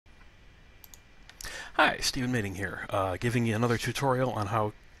Hi, Stephen Mating here, giving you another tutorial on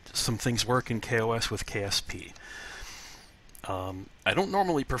how some things work in KOS with KSP. I don't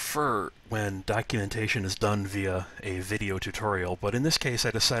normally prefer when documentation is done via a video tutorial, but in this case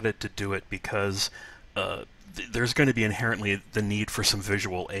I decided to do it because there's going to be inherently the need for some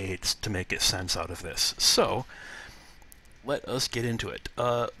visual aids to make sense out of this. So, let us get into it.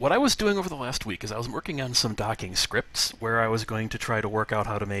 What I was doing over the last week is I was working on some docking scripts where I was going to try to work out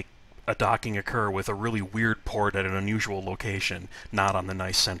how to make a docking occur with a really weird port at an unusual location, not on the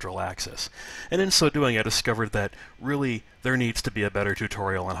nice central axis. And in so doing, I discovered that really there needs to be a better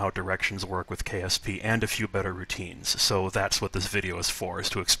tutorial on how directions work with KSP and a few better routines. So that's what this video is for, is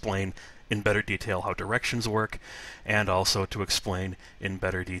to explain in better detail how directions work, and also to explain in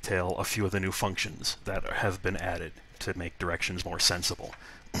better detail a few of the new functions that have been added to make directions more sensible.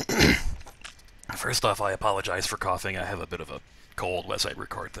 First off, I apologize for coughing. I have a bit of a cold as I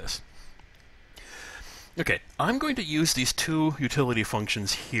record this. Okay, I'm going to use these two utility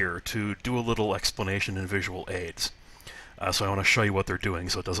functions here to do a little explanation and visual aids. So I want to show you what they're doing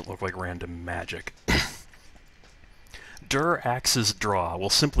so it doesn't look like random magic. dir_axisDraw will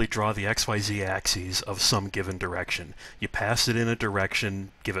simply draw the XYZ axes of some given direction. You pass it in a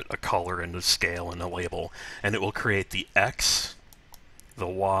direction, give it a color and a scale and a label, and it will create the X, the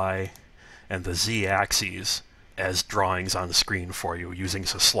Y, and the Z axes as drawings on the screen for you using a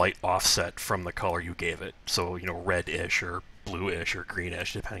slight offset from the color you gave it. So, red-ish or blue-ish or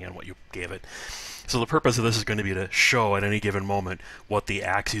greenish, depending on what you gave it. So the purpose of this is going to be to show at any given moment what the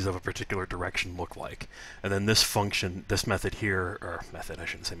axes of a particular direction look like. And then this function, this method here, or method, I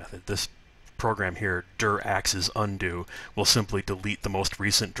shouldn't say method, this program here, dir_axisUndo, will simply delete the most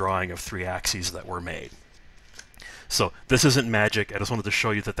recent drawing of 3 axes that were made. So this isn't magic. I just wanted to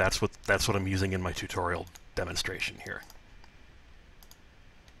show you that that's what I'm using in my tutorial demonstration here.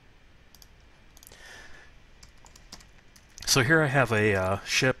 So here I have a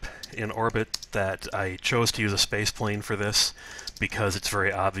ship in orbit that I chose to use a space plane for this because it's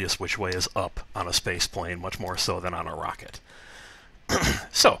very obvious which way is up on a space plane, much more so than on a rocket.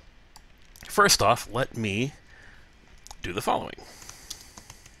 So, first off, let me do the following.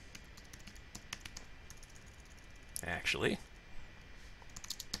 Actually,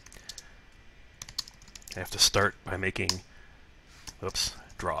 I have to start by making, oops,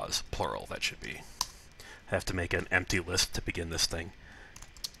 draws, plural, that should be. I have to make an empty list to begin this thing.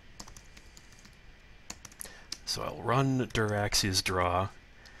 So I'll run dir_axisDraw,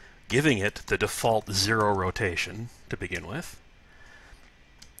 giving it the default 0 rotation to begin with.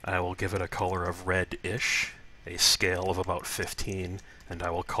 I will give it a color of red-ish, a scale of about 15, and I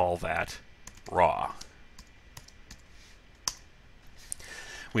will call that raw.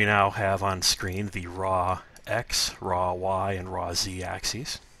 We now have on screen the raw X, raw Y, and raw Z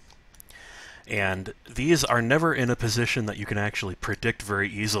axes. And these are never in a position that you can actually predict very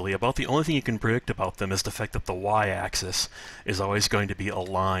easily. About the only thing you can predict about them is the fact that the Y-axis is always going to be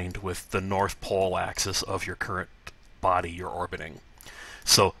aligned with the North Pole axis of your current body you're orbiting.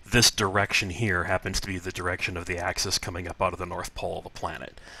 So this direction here happens to be the direction of the axis coming up out of the North Pole of the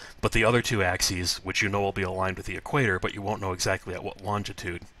planet. But the other two axes, which you know will be aligned with the equator, but you won't know exactly at what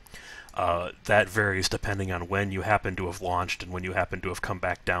longitude, that varies depending on when you happen to have launched and when you happen to have come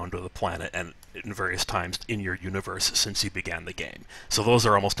back down to the planet, and in various times in your universe since you began the game. So those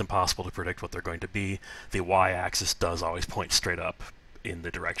are almost impossible to predict what they're going to be. The Y-axis does always point straight up in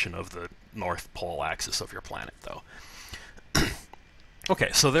the direction of the North Pole axis of your planet, though. Okay,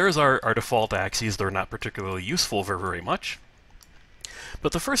 so there's our default axes. They're not particularly useful for very much.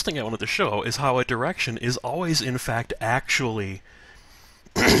 But the first thing I wanted to show is how a direction is always, in fact, actually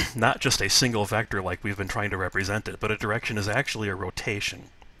not just a single vector like we've been trying to represent it, but a direction is actually a rotation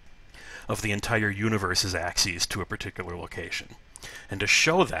of the entire universe's axes to a particular location. And to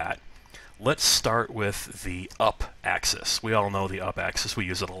show that, let's start with the up axis. We all know the up axis. We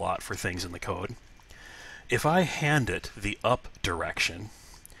use it a lot for things in the code. If I hand it the up direction,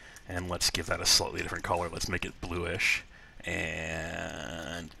 and let's give that a slightly different color, let's make it bluish,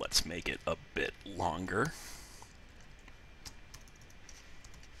 and let's make it a bit longer.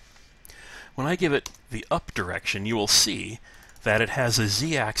 When I give it the up direction, you will see that it has a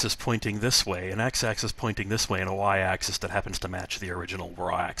z-axis pointing this way, an x-axis pointing this way, and a y-axis that happens to match the original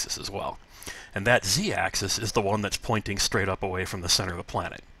raw axis as well. And that z-axis is the one that's pointing straight up away from the center of the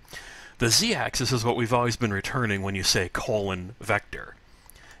planet. The z-axis is what we've always been returning when you say :vector.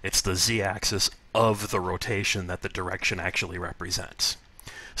 It's the z-axis of the rotation that the direction actually represents.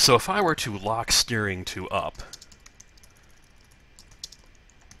 So if I were to lock steering to up,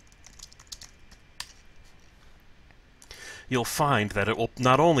 you'll find that it will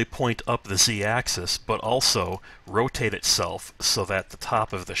not only point up the z-axis, but also rotate itself so that the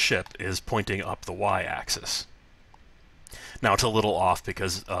top of the ship is pointing up the y-axis. Now it's a little off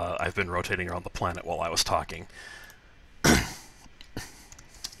because I've been rotating around the planet while I was talking.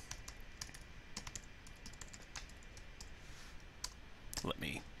 Let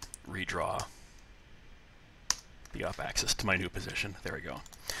me redraw the up axis to my new position. There we go.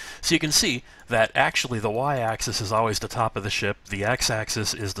 So you can see that actually the y-axis is always the top of the ship, the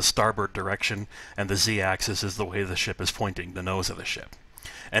x-axis is the starboard direction, and the z-axis is the way the ship is pointing, the nose of the ship.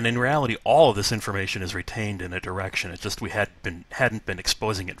 And in reality, all of this information is retained in a direction. It's just we hadn't been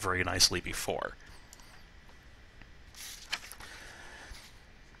exposing it very nicely before.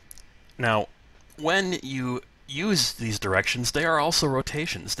 Now, when you use these directions, they are also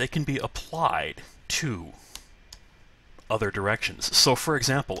rotations. They can be applied to other directions. So for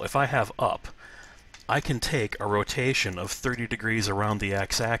example, if I have up, I can take a rotation of 30 degrees around the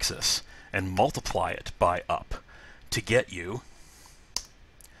x-axis and multiply it by up to get you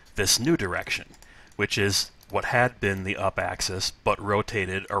this new direction, which is what had been the up axis but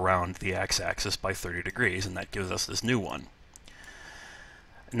rotated around the x-axis by 30 degrees, and that gives us this new one.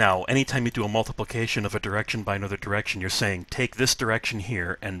 Now, anytime you do a multiplication of a direction by another direction, you're saying take this direction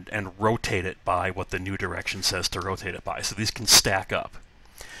here and rotate it by what the new direction says to rotate it by. So these can stack up.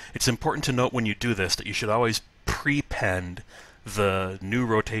 It's important to note when you do this that you should always prepend the new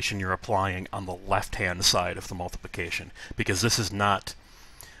rotation you're applying on the left-hand side of the multiplication, because this is not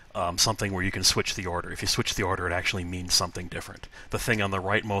something where you can switch the order. If you switch the order, it actually means something different. The thing on the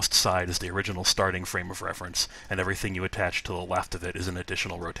rightmost side is the original starting frame of reference, and everything you attach to the left of it is an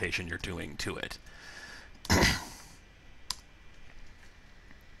additional rotation you're doing to it.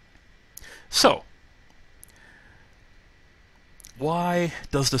 So, why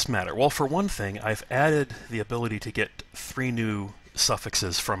does this matter? Well, for one thing, I've added the ability to get 3 new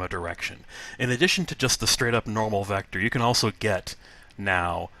suffixes from a direction. In addition to just the straight-up normal vector, you can also get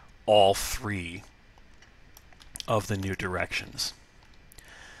now all 3 of the new directions.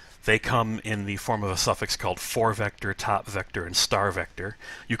 They come in the form of a suffix called FOREVECTOR, TOPVECTOR, and STARVECTOR.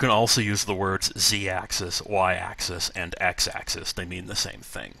 You can also use the words z-axis, y-axis, and x-axis. They mean the same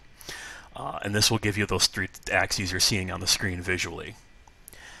thing. And this will give you those 3 axes you're seeing on the screen visually.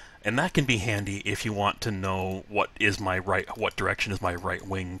 And that can be handy if you want to know what direction is my right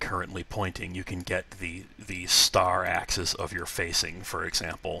wing currently pointing. You can get the star axis of your facing, for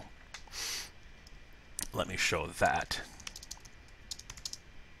example. Let me show that.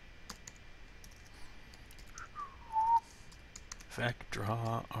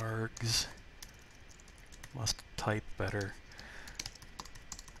 Draw args. Must type better.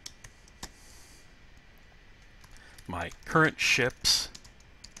 My current ship's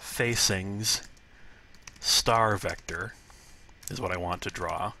facings star vector is what I want to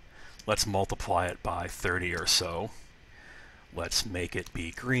draw. Let's multiply it by 30 or so. Let's make it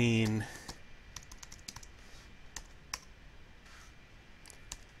be green.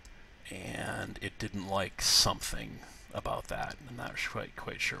 And it didn't like something about that. I'm not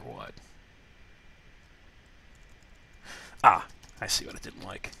quite sure what. Ah, I see what it didn't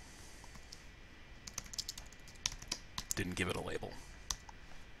like. Didn't give it a label.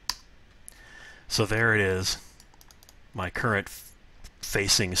 So there it is, my current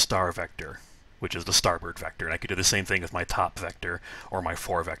facing star vector, which is the starboard vector. And I could do the same thing with my top vector or my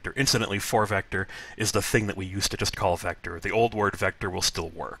FOREVECTOR. Incidentally, FOREVECTOR is the thing that we used to just call vector. The old word vector will still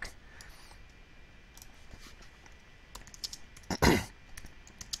work.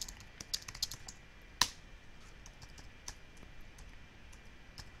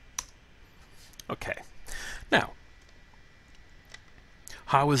 Okay. Now,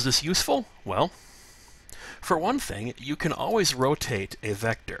 how is this useful? Well, for one thing, you can always rotate a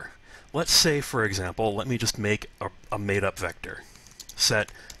vector. Let's say, for example, let me just make a made-up vector.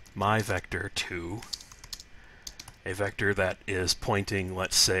 Set my vector to a vector that is pointing,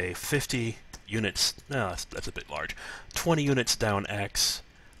 let's say, 50 units, no, that's a bit large, 20 units down x,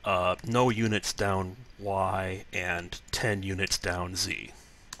 no units down y, and 10 units down z.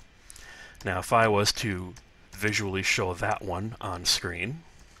 Now, if I was to visually show that one on screen,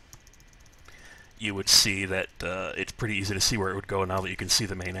 you would see that it's pretty easy to see where it would go now that you can see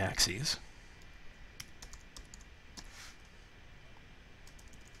the main axes.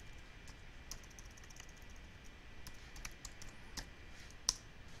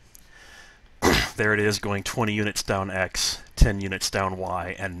 There it is, going 20 units down x, 10 units down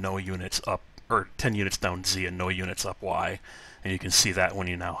y, and no units up, or 10 units down z and no units up y. And you can see that when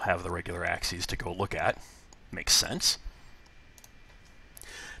you now have the regular axes to go look at. Makes sense.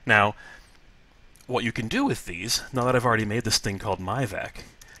 Now, what you can do with these, now that I've already made this thing called myvec,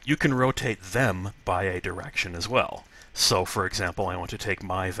 you can rotate them by a direction as well. So, for example, I want to take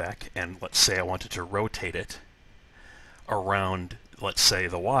myvec, and let's say I wanted to rotate it around, let's say,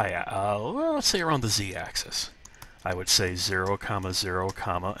 the let's say around the z-axis. I would say 0, 0,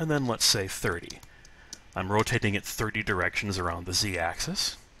 and then let's say 30. I'm rotating it 30 directions around the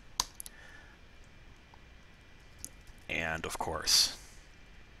z-axis. And, of course,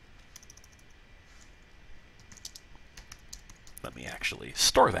 let me actually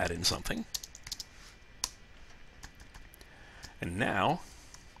store that in something. And now,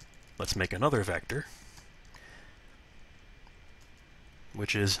 let's make another vector,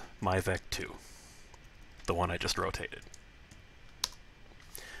 which is myvec2, the one I just rotated.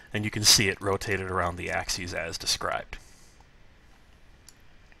 And you can see it rotated around the axes as described.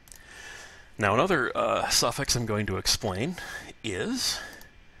 Now, another suffix I'm going to explain is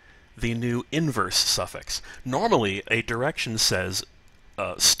the new inverse suffix. Normally, a direction says,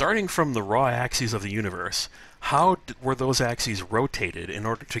 starting from the raw axes of the universe, how were those axes rotated in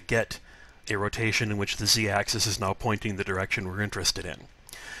order to get a rotation in which the z-axis is now pointing the direction we're interested in?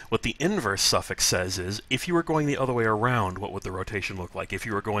 What the inverse suffix says is, if you were going the other way around, what would the rotation look like? If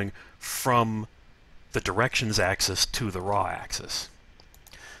you were going from the directions axis to the raw axis.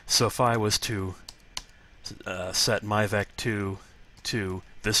 So if I was to set myvec2 to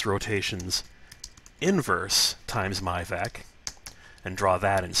this rotation's inverse times myvec, and draw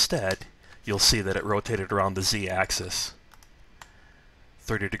that instead, you'll see that it rotated around the z-axis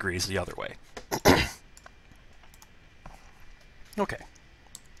 30 degrees the other way. Okay.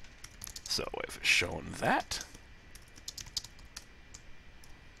 So I've shown that.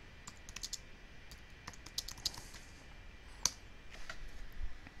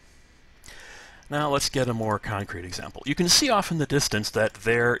 Now let's get a more concrete example. You can see off in the distance that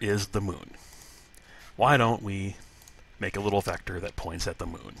there is the moon. Why don't we make a little vector that points at the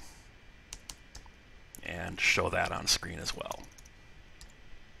moon and show that on screen as well?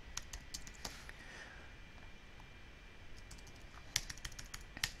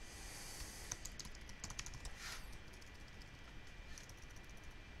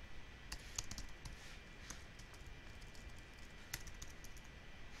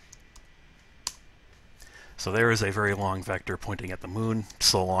 So there is a very long vector pointing at the moon,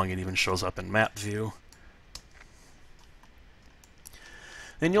 so long it even shows up in map view.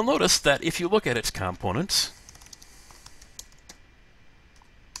 And you'll notice that if you look at its components,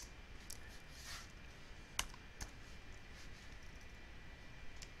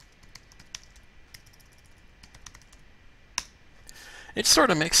 it sort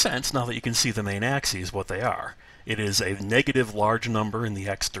of makes sense now that you can see the main axes, what they are. It is a negative large number in the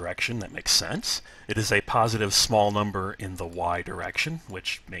x direction, that makes sense. It is a positive small number in the y direction,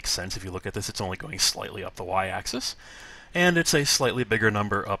 which makes sense. If you look at this, it's only going slightly up the y-axis. And it's a slightly bigger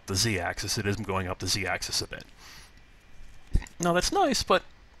number up the z-axis. It is going up the z-axis a bit. Now that's nice, but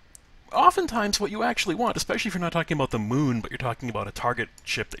oftentimes what you actually want, especially if you're not talking about the moon, but you're talking about a target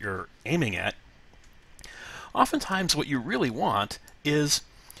ship that you're aiming at, oftentimes what you really want is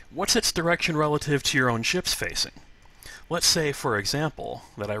what's its direction relative to your own ship's facing. Let's say, for example,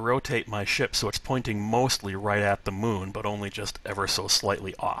 that I rotate my ship so it's pointing mostly right at the moon, but only just ever so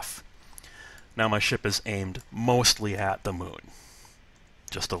slightly off. Now my ship is aimed mostly at the moon,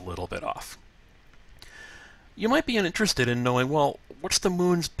 just a little bit off. You might be interested in knowing, well, what's the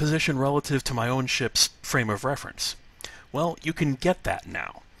moon's position relative to my own ship's frame of reference? Well, you can get that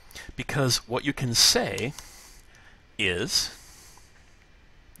now, because what you can say is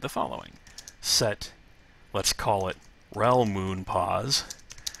the following. Set, let's call it rel moon pos,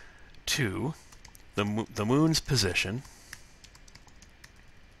 to the moon's position,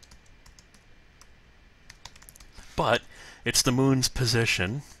 but it's the moon's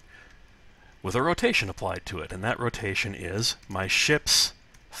position with a rotation applied to it, and that rotation is my ship's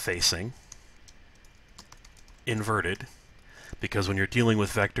facing inverted, because when you're dealing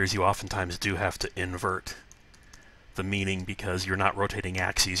with vectors you oftentimes do have to invert the meaning because you're not rotating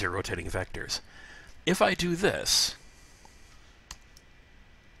axes, you're rotating vectors. If I do this,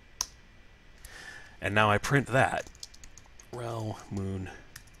 and now I print that, rel moon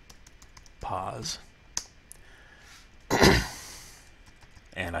pos,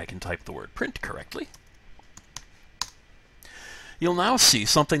 and I can type the word print correctly, you'll now see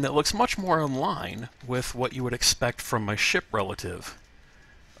something that looks much more in line with what you would expect from my ship relative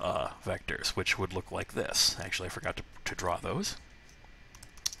vectors, which would look like this. Actually, I forgot to draw those.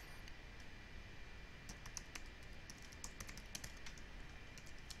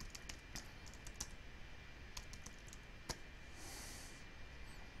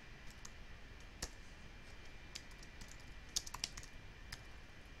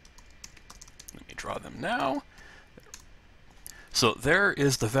 draw them now. So there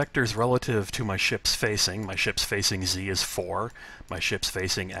is the vectors relative to my ship's facing. My ship's facing Z is 4, my ship's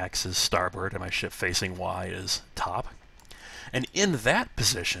facing X is starboard, and my ship facing Y is top. And in that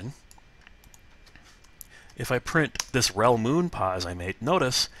position, if I print this rel moon pos I made,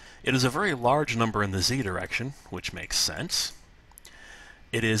 notice it is a very large number in the Z direction, which makes sense.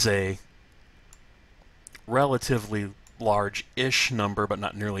 It is a relatively large-ish number, but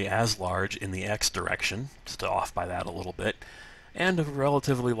not nearly as large in the X direction, just off by that a little bit. And a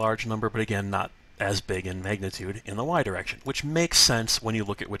relatively large number, but again, not as big in magnitude in the Y direction, which makes sense when you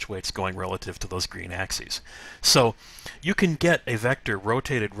look at which way it's going relative to those green axes. So you can get a vector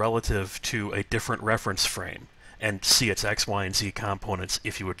rotated relative to a different reference frame and see its X, Y, and Z components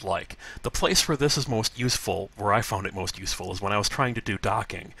if you would like. The place where this is most useful, where I found it most useful, is when I was trying to do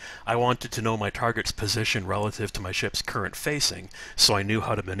docking. I wanted to know my target's position relative to my ship's current facing, so I knew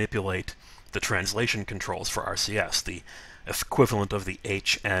how to manipulate the translation controls for RCS, the equivalent of the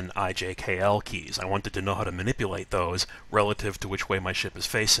H, N, I, J, K, L keys. I wanted to know how to manipulate those relative to which way my ship is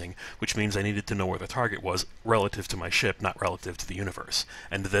facing, which means I needed to know where the target was relative to my ship, not relative to the universe.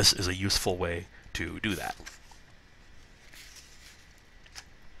 And this is a useful way to do that.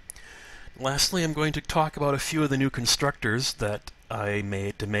 Lastly, I'm going to talk about a few of the new constructors that I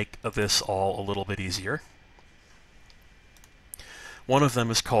made to make this all a little bit easier. One of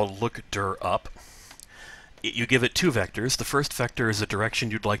them is called LOOKDIRUP. You give it two vectors. The first vector is a direction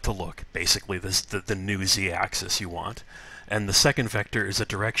you'd like to look, basically the new z-axis you want. And the second vector is a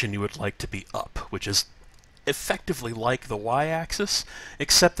direction you would like to be up, which is effectively like the y-axis,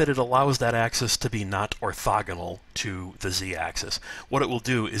 except that it allows that axis to be not orthogonal to the z-axis. What it will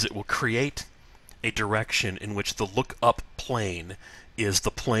do is it will create a direction in which the look-up plane is the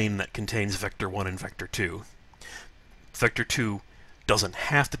plane that contains vector 1 and vector 2. Vector 2 doesn't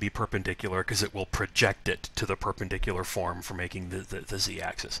have to be perpendicular because it will project it to the perpendicular form for making the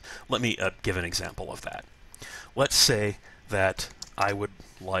z-axis. Let me give an example of that. Let's say that I would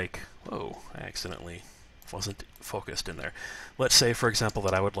like... Whoa, I accidentally wasn't focused in there. Let's say, for example,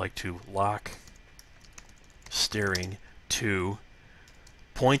 that I would like to lock steering to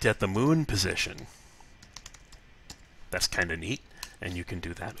point at the moon position. That's kind of neat, and you can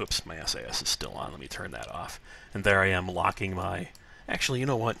do that. Oops, my SAS is still on. Let me turn that off. And there I am locking my... Actually, you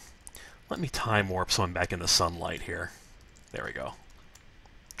know what? Let me time warp so I'm back in the sunlight here. There we go.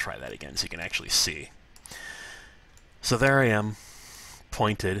 Try that again so you can actually see. So there I am,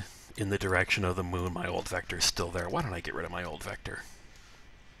 pointed in the direction of the moon. My old vector is still there. Why don't I get rid of my old vector?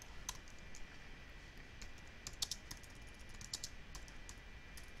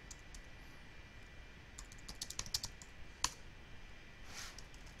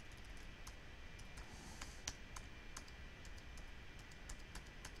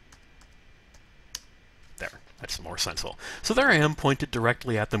 There, that's more sensible. So there I am, pointed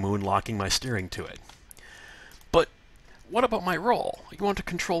directly at the moon, locking my steering to it. But what about my roll? You want to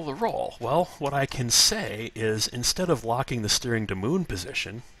control the roll. Well, what I can say is, instead of locking the steering to moon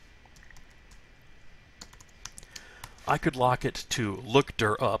position, I could lock it to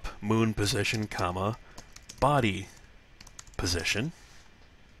LOOKDIRUP, moon position, comma, body position.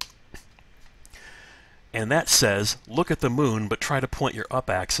 And that says, look at the moon, but try to point your up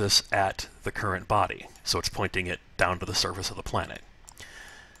axis at the current body. So it's pointing it down to the surface of the planet.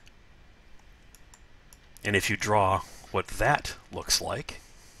 And if you draw what that looks like,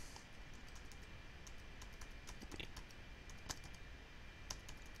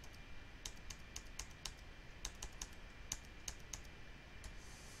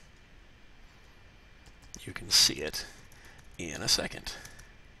 you can see it in a second.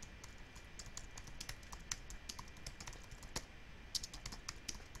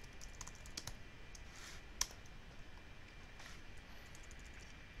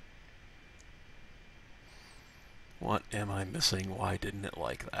 What am I missing? Why didn't it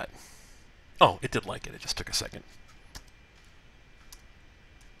like that? Oh, it did like it. It just took a second.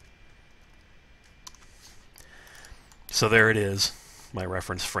 So there it is, my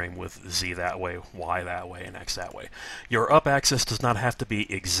reference frame with z that way, y that way, and x that way. Your up axis does not have to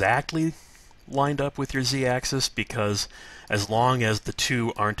be exactly lined up with your z-axis, because as long as the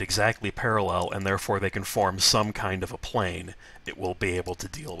two aren't exactly parallel and therefore they can form some kind of a plane, it will be able to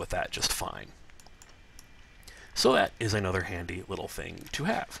deal with that just fine. So that is another handy little thing to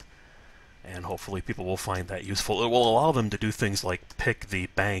have. And hopefully people will find that useful. It will allow them to do things like pick the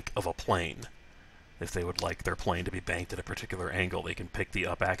bank of a plane. If they would like their plane to be banked at a particular angle, they can pick the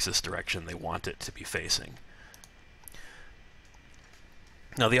up axis direction they want it to be facing.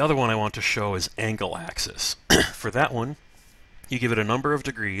 Now the other one I want to show is ANGLEAXIS. For that one, you give it a number of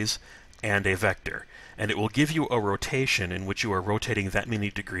degrees, and a vector. And it will give you a rotation in which you are rotating that many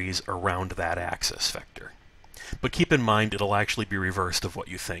degrees around that axis vector. But keep in mind it'll actually be reversed of what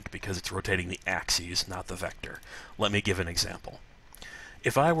you think because it's rotating the axes, not the vector. Let me give an example.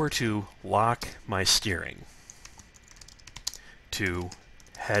 If I were to lock my steering to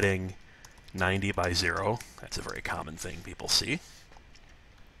heading 90 by 0, that's a very common thing people see,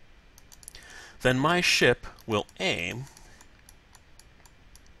 then my ship will aim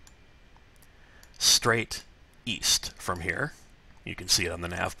straight east from here. You can see it on the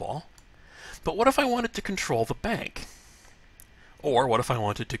nav ball. But what if I wanted to control the bank? Or what if I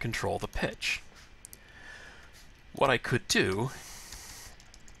wanted to control the pitch? What I could do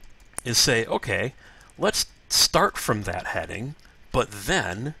is say, okay, let's start from that heading, but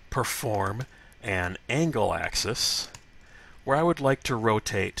then perform an angle axis where I would like to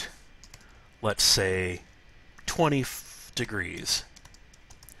rotate, let's say, 20 degrees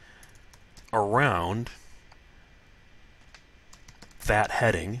around that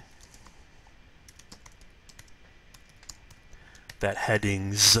heading, that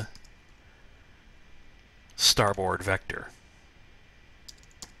heading's starboard vector.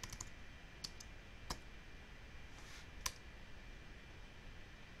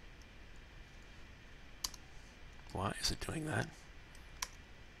 Why is it doing that?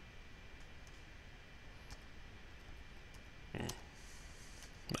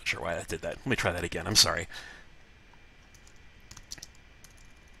 Not sure why that did that. Let me try that again. I'm sorry.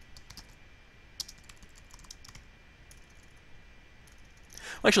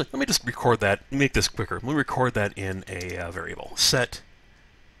 Actually, let me just record that, make this quicker. Let me record that in a variable. Set,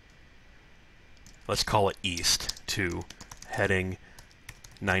 let's call it east, to heading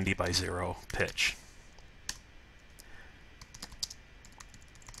 90 by 0 pitch.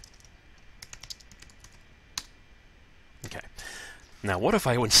 Okay. Now what if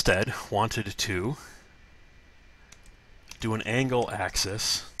I instead wanted to do an angle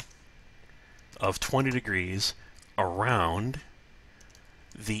axis of 20 degrees around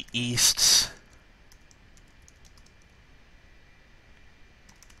the east's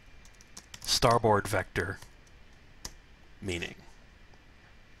starboard vector meaning?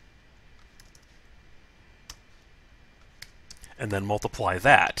 And then multiply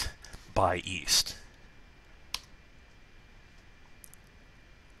that by east.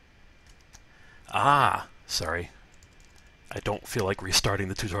 Sorry. I don't feel like restarting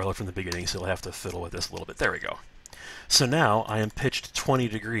the tutorial from the beginning, so I'll have to fiddle with this a little bit. There we go. So now I am pitched 20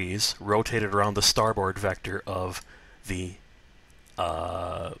 degrees, rotated around the starboard vector of the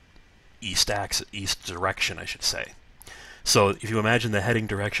east direction, I should say. So if you imagine the heading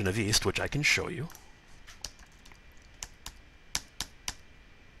direction of east, which I can show you,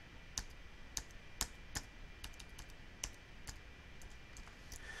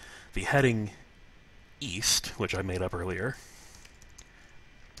 the heading east, which I made up earlier,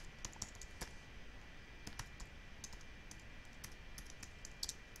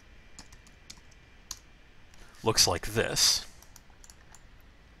 looks like this.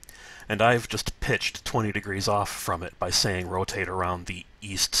 And I've just pitched 20 degrees off from it by saying rotate around the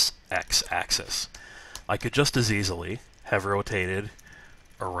east's x-axis. I could just as easily have rotated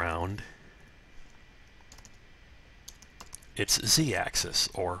around its z-axis,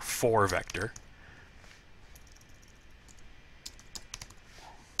 or FOREVECTOR,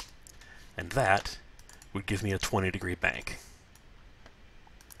 and that would give me a 20-degree bank.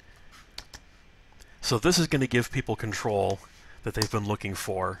 So this is going to give people control that they've been looking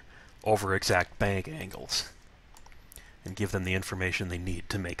for over exact bank angles, and give them the information they need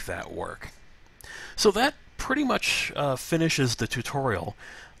to make that work. So that pretty much finishes the tutorial.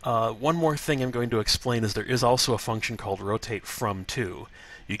 One more thing I'm going to explain is there is also a function called ROTATEFROMTO.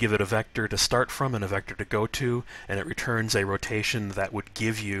 You give it a vector to start from and a vector to go to, and it returns a rotation that would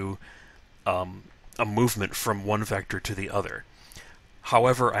give you a movement from one vector to the other.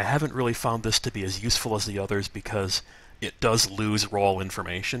 However, I haven't really found this to be as useful as the others because it does lose roll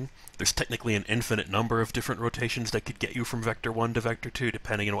information. There's technically an infinite number of different rotations that could get you from vector 1 to vector 2,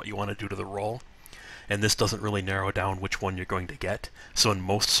 depending on what you want to do to the roll. And this doesn't really narrow down which one you're going to get. So in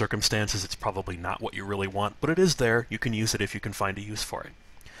most circumstances, it's probably not what you really want, but it is there. You can use it if you can find a use for it.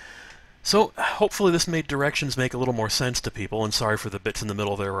 So hopefully this made directions make a little more sense to people, and sorry for the bits in the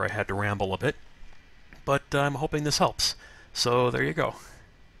middle there where I had to ramble a bit. But I'm hoping this helps. So there you go.